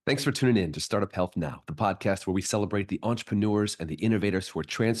Thanks for tuning in to Startup Health Now, the podcast where we celebrate the entrepreneurs and the innovators who are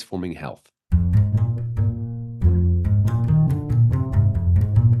transforming health.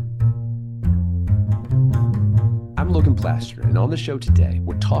 I'm Logan Plaster, and on the show today,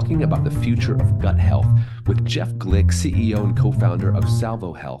 we're talking about the future of gut health with Jeff Glick, CEO and co-founder of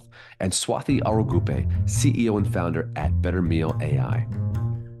Salvo Health, and Swathi Arugupe, CEO and founder at Better Meal AI.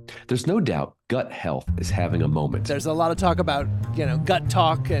 There's no doubt gut health is having a moment. There's a lot of talk about, gut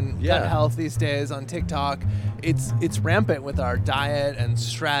talk and gut health these days on TikTok. It's rampant with our diet and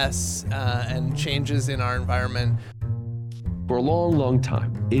stress and changes in our environment. For a long, long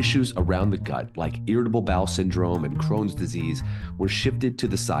time, issues around the gut, like irritable bowel syndrome and Crohn's disease, were shifted to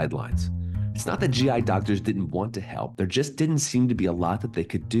the sidelines. It's not that GI doctors didn't want to help, there just didn't seem to be a lot that they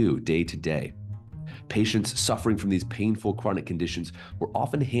could do day to day. Patients suffering from these painful chronic conditions were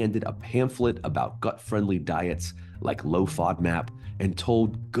often handed a pamphlet about gut-friendly diets like low FODMAP and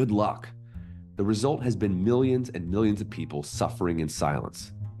told good luck. The result has been millions and millions of people suffering in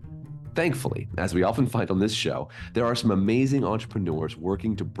silence. Thankfully, as we often find on this show, there are some amazing entrepreneurs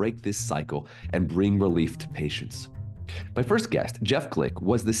working to break this cycle and bring relief to patients. My first guest, Jeff Glick,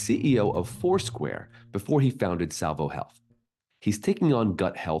 was the CEO of Foursquare before he founded Salvo Health. He's taking on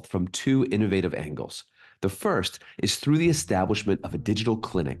gut health from two innovative angles. The first is through the establishment of a digital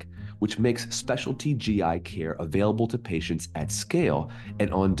clinic, which makes specialty GI care available to patients at scale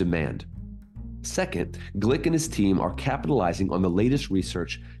and on demand. Second, Glick and his team are capitalizing on the latest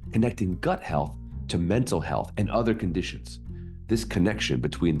research connecting gut health to mental health and other conditions. This connection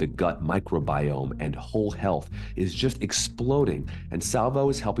between the gut microbiome and whole health is just exploding, and Salvo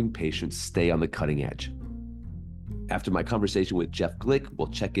is helping patients stay on the cutting edge. After my conversation with Jeff Glick, we'll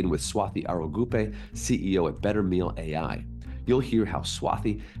check in with Swathi Arugupe, CEO at Better Meal AI. You'll hear how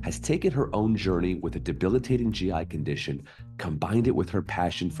Swathi has taken her own journey with a debilitating GI condition, combined it with her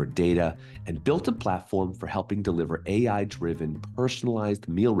passion for data, and built a platform for helping deliver AI-driven, personalized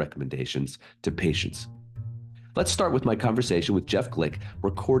meal recommendations to patients. Let's start with my conversation with Jeff Glick,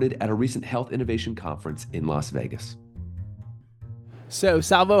 recorded at a recent health innovation conference in Las Vegas. So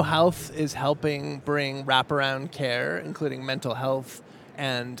Salvo Health is helping bring wraparound care, including mental health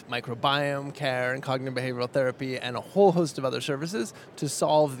and microbiome care and cognitive behavioral therapy and a whole host of other services to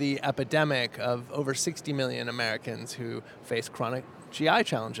solve the epidemic of over 60 million Americans who face chronic GI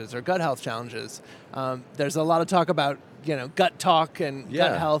challenges or gut health challenges. There's a lot of talk about gut talk and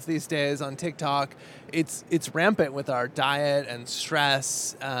gut health these days on TikTok. It's rampant with our diet and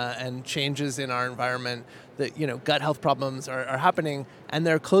stress and changes in our environment. That gut health problems are happening, and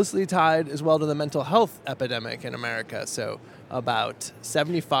they're closely tied as well to the mental health epidemic in America. So about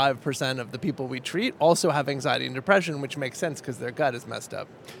 75% of the people we treat also have anxiety and depression, which makes sense because their gut is messed up.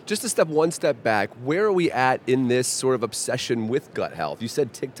 Just one step back, where are we at in this sort of obsession with gut health? You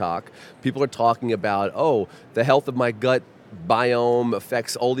said TikTok. People are talking about, the health of my gut biome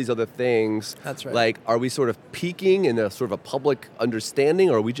affects all these other things. That's right. Like, are we sort of peaking in a sort of a public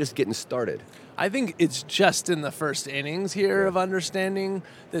understanding, or are we just getting started? I think it's just in the first innings here of understanding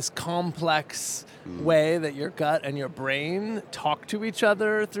this complex way that your gut and your brain talk to each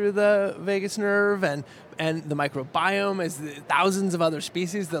other through the vagus nerve, and the microbiome is thousands of other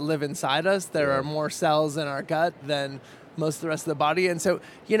species that live inside us. There are more cells in our gut than most of the rest of the body, and so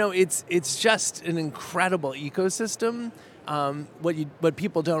it's just an incredible ecosystem. What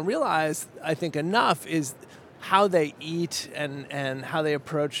people don't realize, I think, enough is how they eat and how they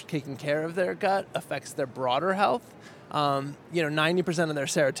approach taking care of their gut affects their broader health. 90% of their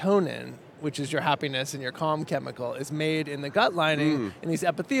serotonin, which is your happiness and your calm chemical, is made in the gut lining in these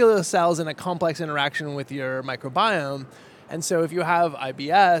epithelial cells in a complex interaction with your microbiome. And so if you have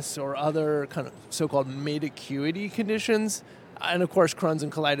IBS or other kind of so-called mid-acuity conditions, and of course Crohn's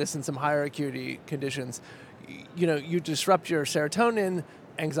and colitis and some higher acuity conditions, you disrupt your serotonin.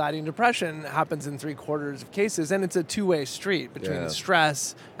 Anxiety and depression happens in 3/4 of cases, and it's a two-way street between the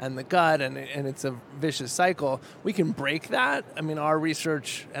stress and the gut, and it's a vicious cycle. We can break that. I mean, our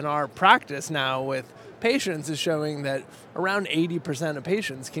research and our practice now with patients is showing that around 80% of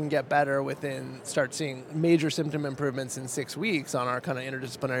patients can get better start seeing major symptom improvements in 6 weeks on our kind of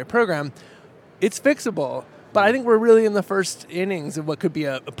interdisciplinary program. It's fixable, but I think we're really in the first innings of what could be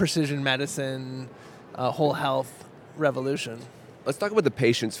a precision medicine, whole health revolution. Let's talk about the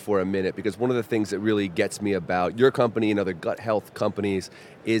patients for a minute, because one of the things that really gets me about your company and other gut health companies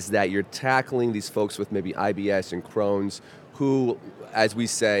is that you're tackling these folks with maybe IBS and Crohn's who, as we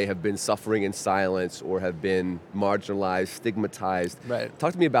say, have been suffering in silence or have been marginalized, stigmatized. Right.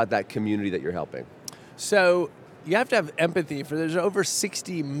 Talk to me about that community that you're helping. So you have to have empathy for there's over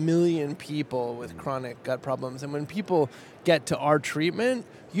 60 million people with chronic gut problems. And when people get to our treatment,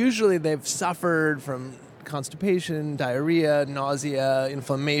 usually they've suffered from constipation, diarrhea, nausea,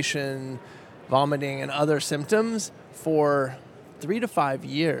 inflammation, vomiting, and other symptoms for 3 to 5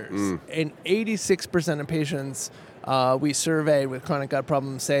 years. And 86% of patients we surveyed with chronic gut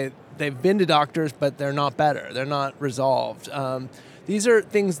problems say they've been to doctors, but they're not better. They're not resolved. These are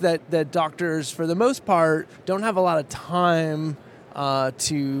things that doctors, for the most part, don't have a lot of time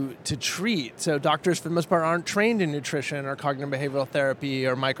to treat. So doctors, for the most part, aren't trained in nutrition or cognitive behavioral therapy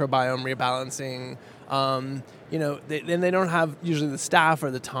or microbiome rebalancing. They don't have usually the staff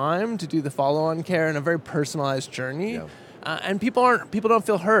or the time to do the follow-on care in a very personalized journey. Yeah. And people don't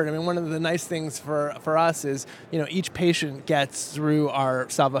feel heard. I mean, one of the nice things for us is, each patient gets through our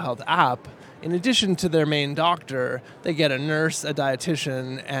Salvo Health app. In addition to their main doctor, they get a nurse, a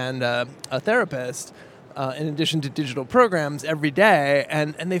dietitian, and a therapist. In addition to digital programs every day,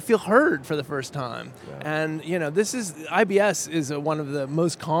 and they feel heard for the first time. Yeah. And IBS is one of the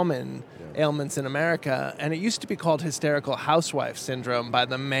most common ailments in America, and it used to be called hysterical housewife syndrome by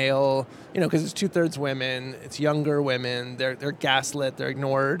the male, because it's 2/3 women, it's younger women, they're gaslit, they're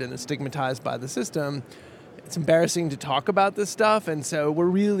ignored, and they're stigmatized by the system. It's embarrassing to talk about this stuff, and so we're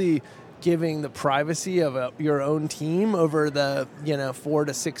really giving the privacy of your own team over the 4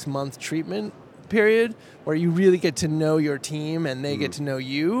 to 6 month treatment period, where you really get to know your team and they get to know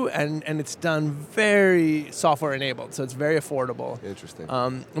you, and it's done very software enabled, so it's very affordable. Interesting.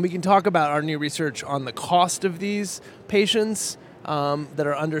 And we can talk about our new research on the cost of these patients that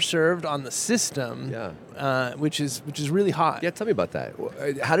are underserved on the system, which is really high. Yeah, tell me about that.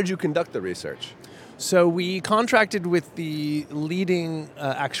 How did you conduct the research? So we contracted with the leading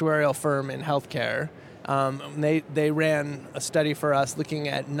actuarial firm in healthcare. They ran a study for us looking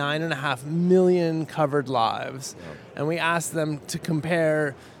at 9.5 million covered lives, and we asked them to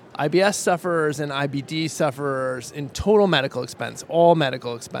compare IBS sufferers and IBD sufferers in total medical expense, all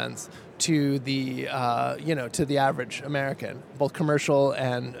medical expense, to the to the average American, both commercial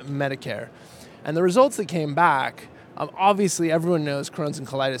and Medicare. And the results that came back, obviously everyone knows Crohn's and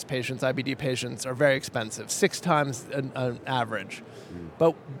colitis patients, IBD patients, are very expensive, 6 times an average.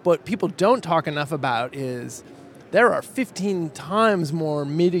 But what people don't talk enough about is there are 15 times more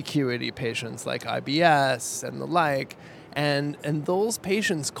mid-acuity patients like IBS and the like, and those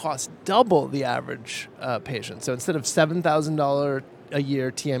patients cost double the average patient. So instead of $7,000 a year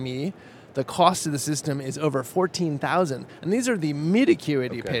TME, the cost of the system is over $14,000. And these are the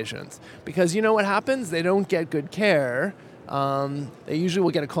mid-acuity patients. Because you know what happens? They don't get good care. They usually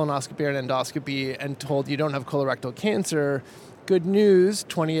will get a colonoscopy or an endoscopy and told you don't have colorectal cancer. Good news,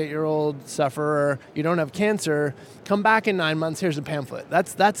 28-year-old sufferer, you don't have cancer, come back in 9 months, here's a pamphlet.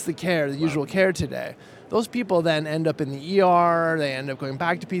 That's the care, the usual care today. Those people then end up in the ER, they end up going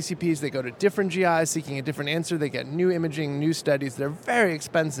back to PCPs, they go to different GIs seeking a different answer, they get new imaging, new studies, they're very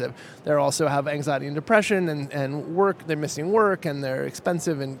expensive. They also have anxiety and depression and work, they're missing work, and they're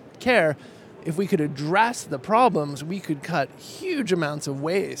expensive in care. If we could address the problems, we could cut huge amounts of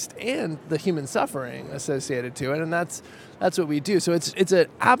waste and the human suffering associated to it, and that's what we do. So it's an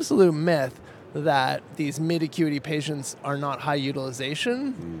absolute myth that these mid-acuity patients are not high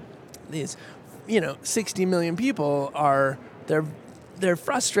utilization. These 60 million people they're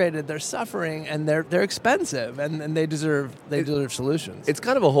frustrated, they're suffering, and they're expensive, and they deserve solutions. It's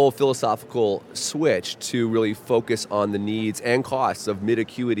kind of a whole philosophical switch to really focus on the needs and costs of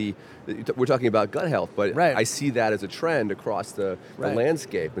mid-acuity. We're talking about gut health, but I see that as a trend across the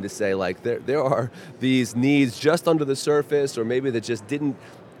landscape, and to say like there are these needs just under the surface, or maybe that just didn't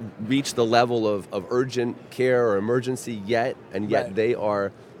reach the level of urgent care or emergency yet, and yet they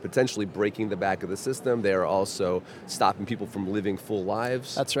are potentially breaking the back of the system. They are also stopping people from living full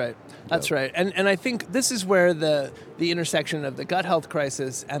lives. That's right. That's right. And I think this is where the intersection of the gut health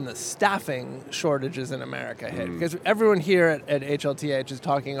crisis and the staffing shortages in America hit. Because everyone here at HLTH is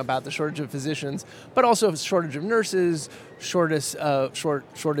talking about the shortage of physicians, but also a shortage of nurses, shortage of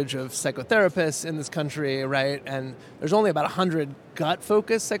psychotherapists in this country, right? And there's only about 100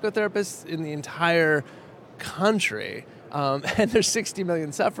 gut-focused psychotherapists in the entire country. And there's 60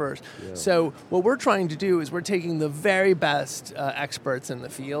 million sufferers. Yeah. So what we're trying to do is we're taking the very best experts in the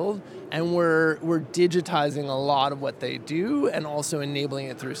field, and we're digitizing a lot of what they do and also enabling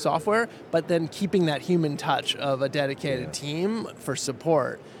it through software, but then keeping that human touch of a dedicated team for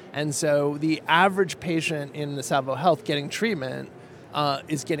support. And so the average patient in the Salvo Health getting treatment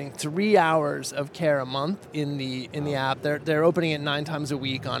is getting 3 hours of care a month in the app. They're opening it 9 times a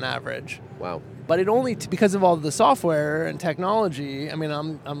week on average. Wow. But it only because of all the software and technology. I mean,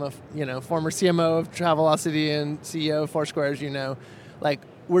 I'm a former CMO of Travelocity and CEO of Foursquare, as you know. Like,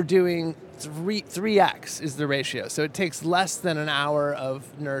 we're doing 3x is the ratio. So it takes less than an hour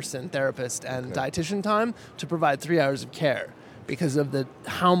of nurse and therapist and dietitian time to provide 3 hours of care because of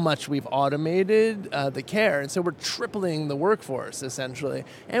how much we've automated the care. And so we're tripling the workforce, essentially.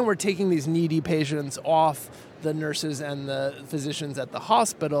 And we're taking these needy patients off the nurses and the physicians at the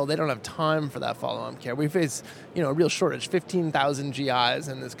hospital. They don't have time for that follow-on care. We face, a real shortage, 15,000 GIs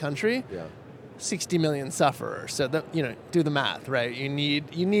in this country. Yeah. 60 million sufferers. So do the math, right? You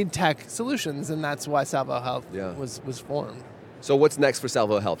need tech solutions, and that's why Salvo Health was formed. So what's next for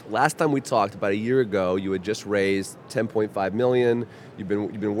Salvo Health? Last time we talked, about a year ago, you had just raised $10.5 million. You've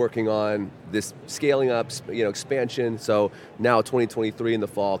been working on this scaling up, expansion. So now 2023 in the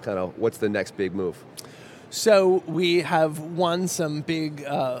fall, kind of what's the next big move? So we have won some big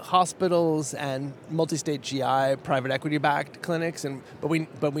hospitals and multi-state GI private equity-backed clinics, but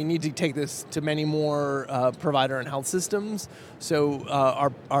we need to take this to many more provider and health systems. So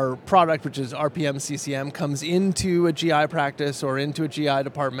our product, which is RPM CCM, comes into a GI practice or into a GI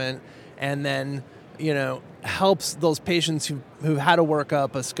department, and then helps those patients who've had a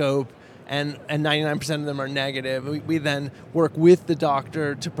workup, a scope, and 99% of them are negative. We then work with the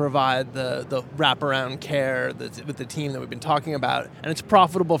doctor to provide the wraparound care with the team that we've been talking about, and it's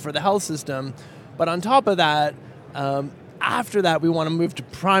profitable for the health system. But on top of that, after that, we want to move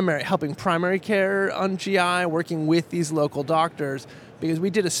to helping primary care on GI, working with these local doctors, because we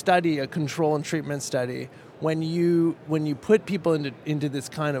did a control and treatment study. When you put people into this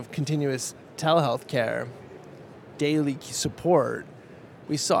kind of continuous telehealth care, daily support,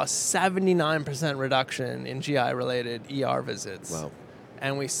 we saw 79% reduction in GI-related ER visits. Wow.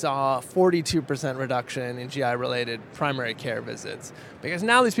 And we saw 42% reduction in GI-related primary care visits. Because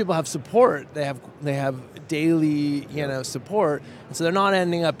now these people have support. They have daily, support. And so they're not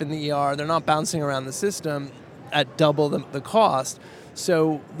ending up in the ER. They're not bouncing around the system at double the cost.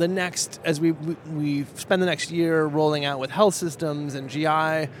 So as we spend the next year rolling out with health systems and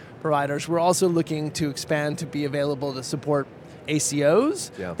GI providers, we're also looking to expand to be available to support ACOs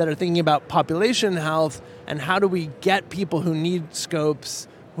that are thinking about population health and how do we get people who need scopes,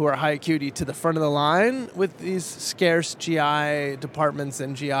 who are high acuity, to the front of the line with these scarce GI departments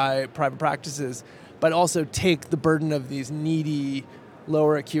and GI private practices, but also take the burden of these needy,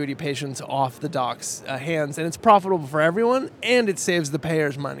 lower acuity patients off the doc's hands. And it's profitable for everyone, and it saves the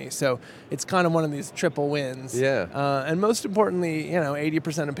payers money. So it's kind of one of these triple wins. Yeah. And most importantly,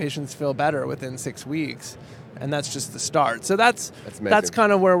 80% of patients feel better within 6 weeks. And that's just the start. So that's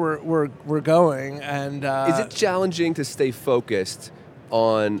kind of where we're going. And is it challenging to stay focused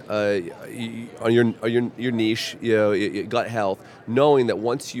on your niche, gut health, knowing that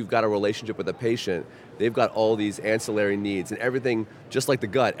once you've got a relationship with a patient, they've got all these ancillary needs and everything, just like the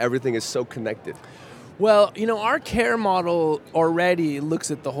gut, everything is so connected? Well, our care model already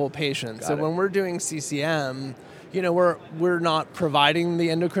looks at the whole patient. When we're doing CCM, we're not providing the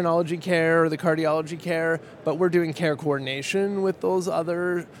endocrinology care or the cardiology care, but we're doing care coordination with those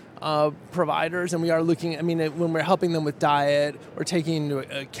other providers, and we are looking, when we're helping them with diet, we're taking into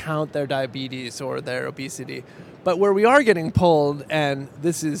account their diabetes or their obesity. But where we are getting pulled, and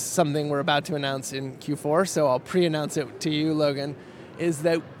this is something we're about to announce in Q4, so I'll pre-announce it to you, Logan, is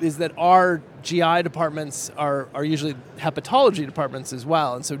that our GI departments are usually hepatology departments as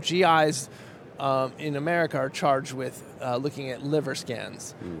well, and so GIs in America are charged with looking at liver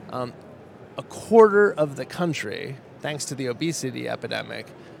scans. A quarter of the country, thanks to the obesity epidemic,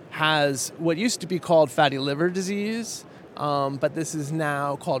 has what used to be called fatty liver disease, but this is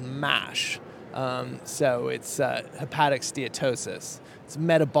now called MASH. So it's hepatic steatosis. It's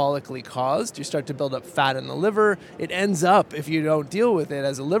metabolically caused. You start to build up fat in the liver. It ends up, if you don't deal with it,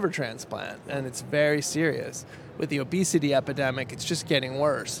 as a liver transplant, and it's very serious. With the obesity epidemic, it's just getting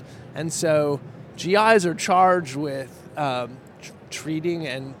worse. And so GIs are charged with treating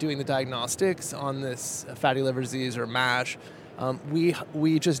and doing the diagnostics on this fatty liver disease or MASH.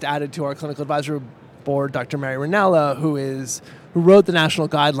 We just added to our clinical advisory board Dr. Mary Ranella, who wrote the national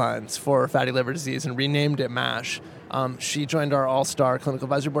guidelines for fatty liver disease and renamed it MASH. She joined our all-star clinical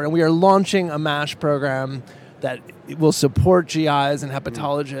advisory board, and we are launching a MASH program that will support GIs and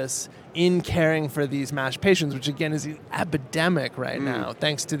hepatologists in caring for these MASH patients, which again is an epidemic right now,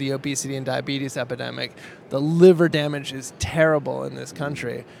 thanks to the obesity and diabetes epidemic. The liver damage is terrible in this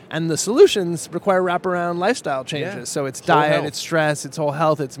country. And the solutions require wraparound lifestyle changes. Yeah. So it's Whole diet, health. it's stress, it's whole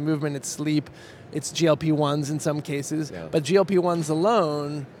health, it's movement, it's sleep, it's GLP-1s in some cases. Yeah. But GLP-1s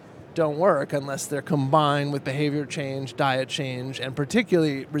alone don't work unless they're combined with behavior change, diet change, and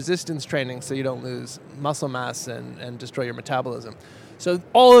particularly resistance training so you don't lose muscle mass and destroy your metabolism. So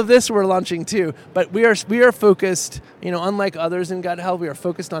all of this we're launching too, but we are focused, unlike others in gut health, we are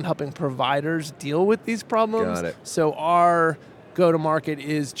focused on helping providers deal with these problems. Got it. So our go-to-market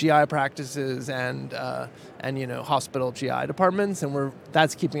is GI practices and hospital GI departments, and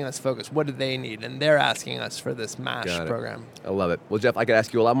that's keeping us focused. What do they need? And they're asking us for this MASH program. I love it. Well, Jeff, I could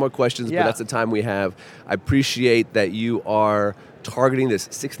ask you a lot more questions, but Yeah. that's the time we have. I appreciate that you are targeting this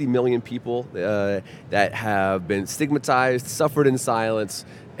 60 million people that have been stigmatized, suffered in silence,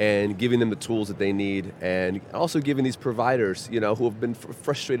 and giving them the tools that they need, and also giving these providers, who have been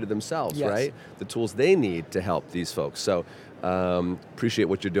frustrated themselves, Yes. right? The tools they need to help these folks. So appreciate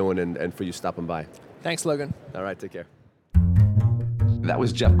what you're doing and for you stopping by. Thanks, Logan. All right, take care. That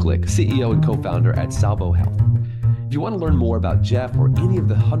was Jeff Glick, CEO and co-founder at Salvo Health. If you want to learn more about Jeff or any of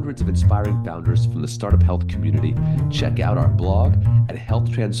the hundreds of inspiring founders from the startup health community, check out our blog at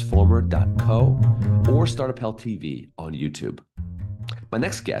healthtransformer.co or Startup Health TV on YouTube. My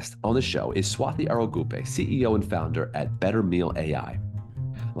next guest on the show is Swathi Arogupe, CEO and founder at Better Meal AI.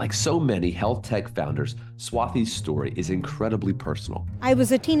 Like so many health tech founders, Swathi's story is incredibly personal. I was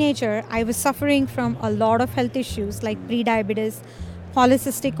a teenager. I was suffering from a lot of health issues like prediabetes,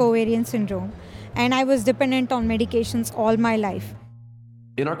 polycystic ovarian syndrome, and I was dependent on medications all my life.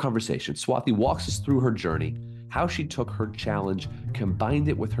 In our conversation, Swathi walks us through her journey, how she took her challenge, combined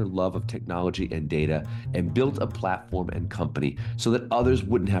it with her love of technology and data, and built a platform and company so that others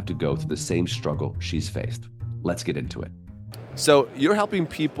wouldn't have to go through the same struggle she's faced. Let's get into it. So you're helping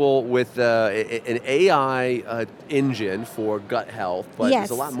people with an AI engine for gut health, but Yes.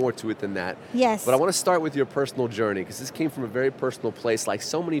 there's a lot more to it than that. Yes. But I want to start with your personal journey, because this came from a very personal place, like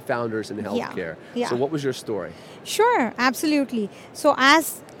so many founders in healthcare. Yeah. So what was your story? Sure, absolutely. So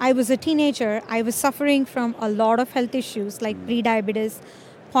as I was a teenager, I was suffering from a lot of health issues like prediabetes,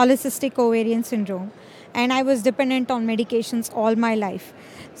 polycystic ovarian syndrome, and I was dependent on medications all my life.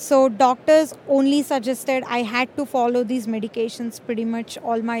 So doctors only suggested I had to follow these medications pretty much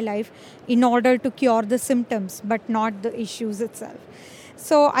all my life in order to cure the symptoms, but not the issues itself.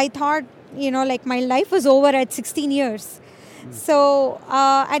 So I thought, my life was over at 16 years. So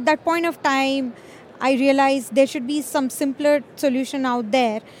at that point of time, I realized there should be some simpler solution out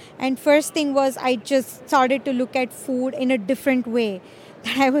there. And first thing was I just started to look at food in a different way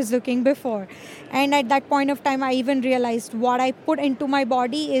that I was looking before. And at that point of time, I even realized what I put into my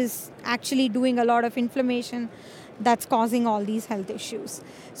body is actually doing a lot of inflammation that's causing all these health issues.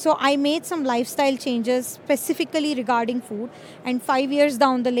 So I made some lifestyle changes specifically regarding food. And 5 years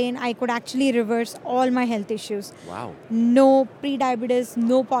down the lane, I could actually reverse all my health issues. Wow. No prediabetes,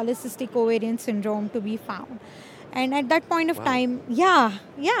 no polycystic ovarian syndrome to be found. And at that point of time, yeah.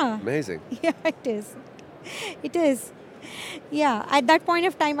 Amazing. Yeah, it is. It is. Yeah, at that point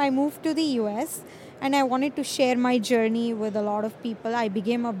of time, I moved to the US and I wanted to share my journey with a lot of people. I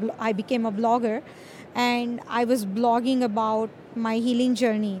became a blogger, and I was blogging about my healing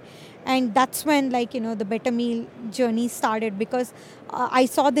journey. And that's when, the Better Meal journey started, because I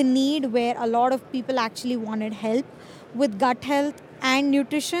saw the need where a lot of people actually wanted help with gut health and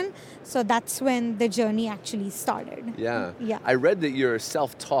nutrition. So that's when the journey actually started. Yeah. Yeah. I read that you're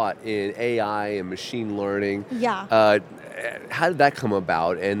self-taught in AI and machine learning. Yeah. How did that come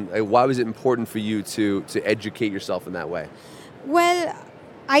about, and why was it important for you to educate yourself in that way? Well,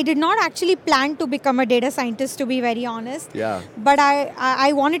 I did not actually plan to become a data scientist, to be very honest. Yeah. But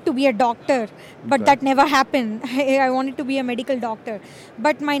I wanted to be a doctor, but Okay. that never happened. I wanted to be a medical doctor.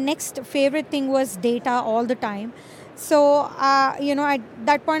 But my next favorite thing was data all the time. So, at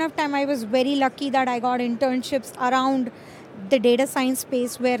that point of time, I was very lucky that I got internships around the data science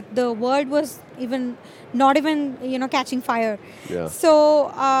space where the world was not even catching fire. Yeah.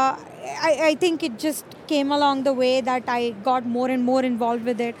 So I think it just came along the way that I got more and more involved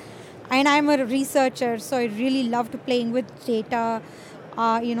with it. And I'm a researcher, so I really loved playing with data,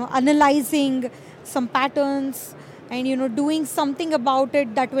 analyzing some patterns and, doing something about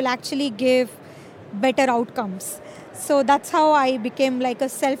it that will actually give better outcomes. So that's how I became like a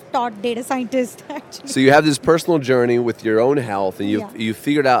self-taught data scientist, actually. So you have this personal journey with your own health, and Yeah. you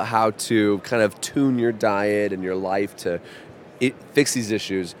figured out how to kind of tune your diet and your life to fix these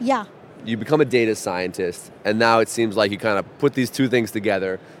issues. Yeah. You become a data scientist, and now it seems like you kind of put these two things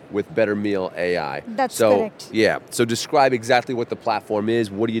together with Better Meal AI. That's so, correct. Yeah. So describe exactly what the platform is.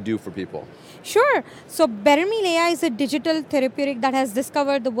 What do you do for people? Sure. So Better Meal AI is a digital therapeutic that has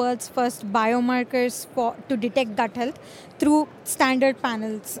discovered the world's first biomarkers to detect gut health through standard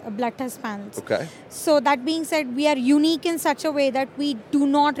panels, blood test panels. Okay. So that being said, we are unique in such a way that we do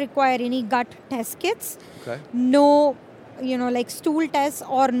not require any gut test kits. Okay. No, like stool tests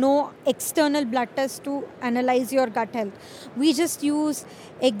or no external blood tests to analyze your gut health. We just use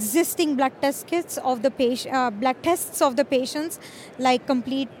existing blood test kits of the blood tests of the patients, like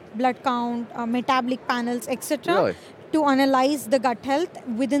complete blood count, metabolic panels, etc., Really? to analyze the gut health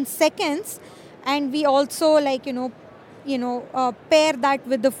within seconds. And we also pair that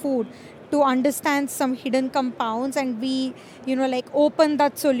with the food to understand some hidden compounds, and we open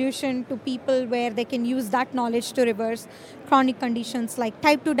that solution to people where they can use that knowledge to reverse chronic conditions like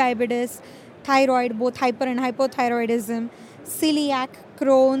type 2 diabetes, thyroid, both hyper and hypothyroidism, celiac,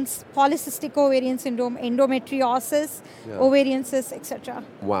 Crohn's, polycystic ovarian syndrome, endometriosis, ovarian cysts, etc.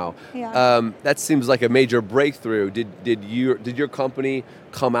 Wow. Yeah. That seems like a major breakthrough. Did your company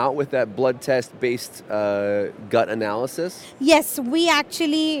come out with that blood test based gut analysis? Yes, we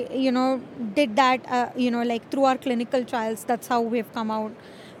actually did that through our clinical trials. That's how we've come out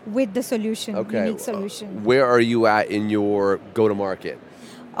with the solution, unique solution. Where are you at in your go to market?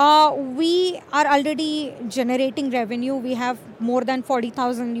 We are already generating revenue. We have more than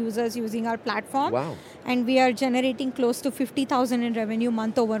 40,000 users using our platform. Wow. And we are generating close to 50,000 in revenue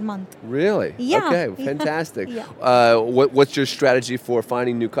month over month. Really? Yeah. Okay, fantastic. Yeah. What's your strategy for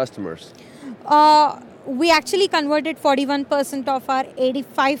finding new customers? We actually converted 41% of our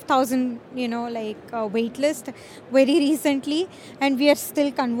 85,000, wait list very recently, and we are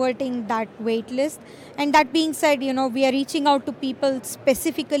still converting that wait list. And that being said, we are reaching out to people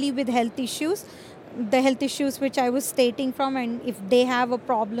specifically with health issues, the health issues which I was stating from, and if they have a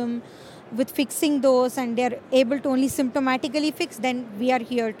problem with fixing those and they're able to only symptomatically fix, then we are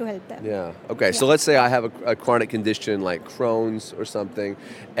here to help them. Yeah. Okay. So let's say I have a chronic condition like Crohn's or something,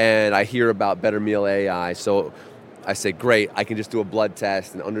 and I hear about Better Meal AI. So I say, great, I can just do a blood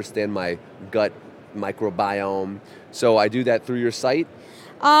test and understand my gut microbiome. So I do that through your site?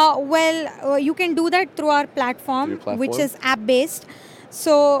 You can do that through our platform, which is app-based.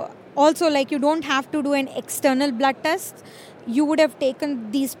 So also, you don't have to do an external blood test. You would have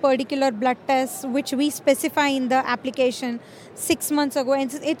taken these particular blood tests, which we specify in the application 6 months ago.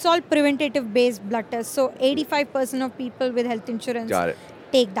 And it's all preventative-based blood tests. So 85% of people with health insurance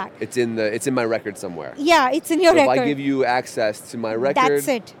take that. It's in my record somewhere. Yeah, it's in your record. If I give you access to my record, that's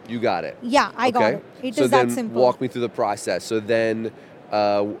it. You got it. Yeah, I got it. It is that simple. So then walk me through the process. So then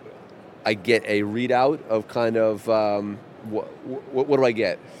I get a readout of kind of what do I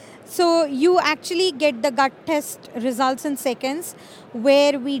get? So you actually get the gut test results in seconds,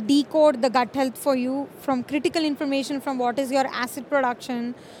 where we decode the gut health for you from critical information from what is your acid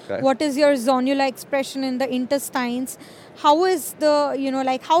production, what is your zonula expression in the intestines, how is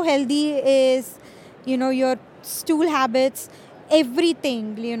the, how healthy is, your stool habits,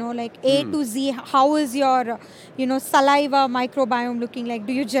 everything, A to Z. How is your, saliva microbiome looking like?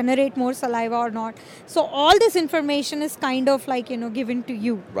 Do you generate more saliva or not? So all this information is kind of given to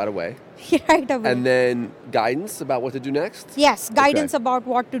you. Right away. Right away. And then guidance about what to do next? Yes, guidance about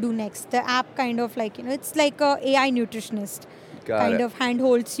what to do next. The app kind of it's like a AI nutritionist. Kind of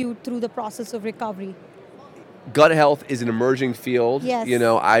handholds you through the process of recovery. Gut health is an emerging field. Yes.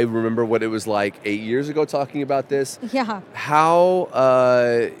 I remember what it was like 8 years ago talking about this. Yeah. How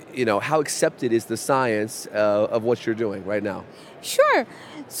accepted is the science of what you're doing right now? Sure.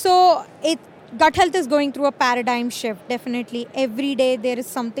 So gut health is going through a paradigm shift, definitely. Every day there is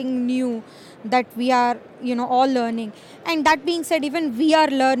something new that we are, all learning. And that being said, even we are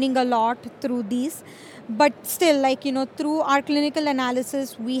learning a lot through these. But still, through our clinical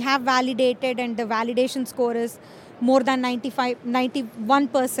analysis, we have validated, and the validation score is more than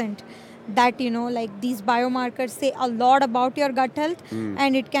 91%. That, these biomarkers say a lot about your gut health,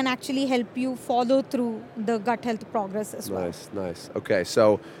 and it can actually help you follow through the gut health progress as well. Nice. Okay,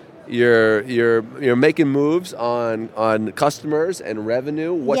 so you're making moves on customers and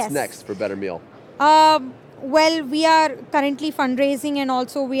revenue. What's next for Better Meal? Well, we are currently fundraising, and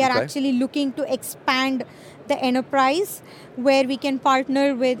also we are actually looking to expand the enterprise, where we can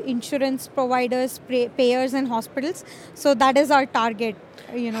partner with insurance providers, payers, and hospitals. So that is our target.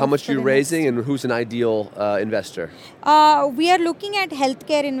 How much are you raising, and who's an ideal investor? We are looking at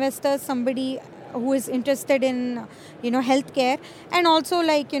healthcare investors, somebody who is interested in healthcare, and also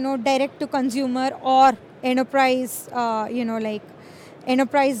direct to consumer or enterprise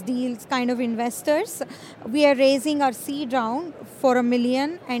enterprise deals kind of investors. We are raising our seed round for $1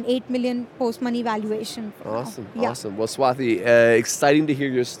 million and $8 million post-money valuation. Awesome. Yeah. Awesome. Well, Swathi, exciting to hear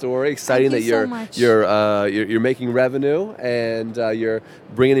your story. Exciting Thank you that so much. you're making revenue, and you're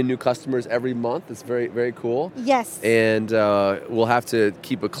bringing in new customers every month. It's very, very cool. Yes. And we'll have to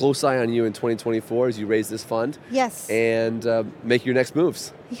keep a close eye on you in 2024 as you raise this fund. Yes. And make your next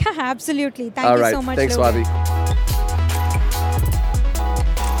moves. Yeah, absolutely. Thank you so much. Thanks, Logan. Swathi.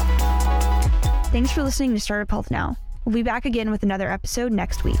 Thanks for listening to Startup Health Now. We'll be back again with another episode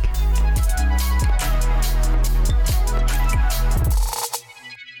next week.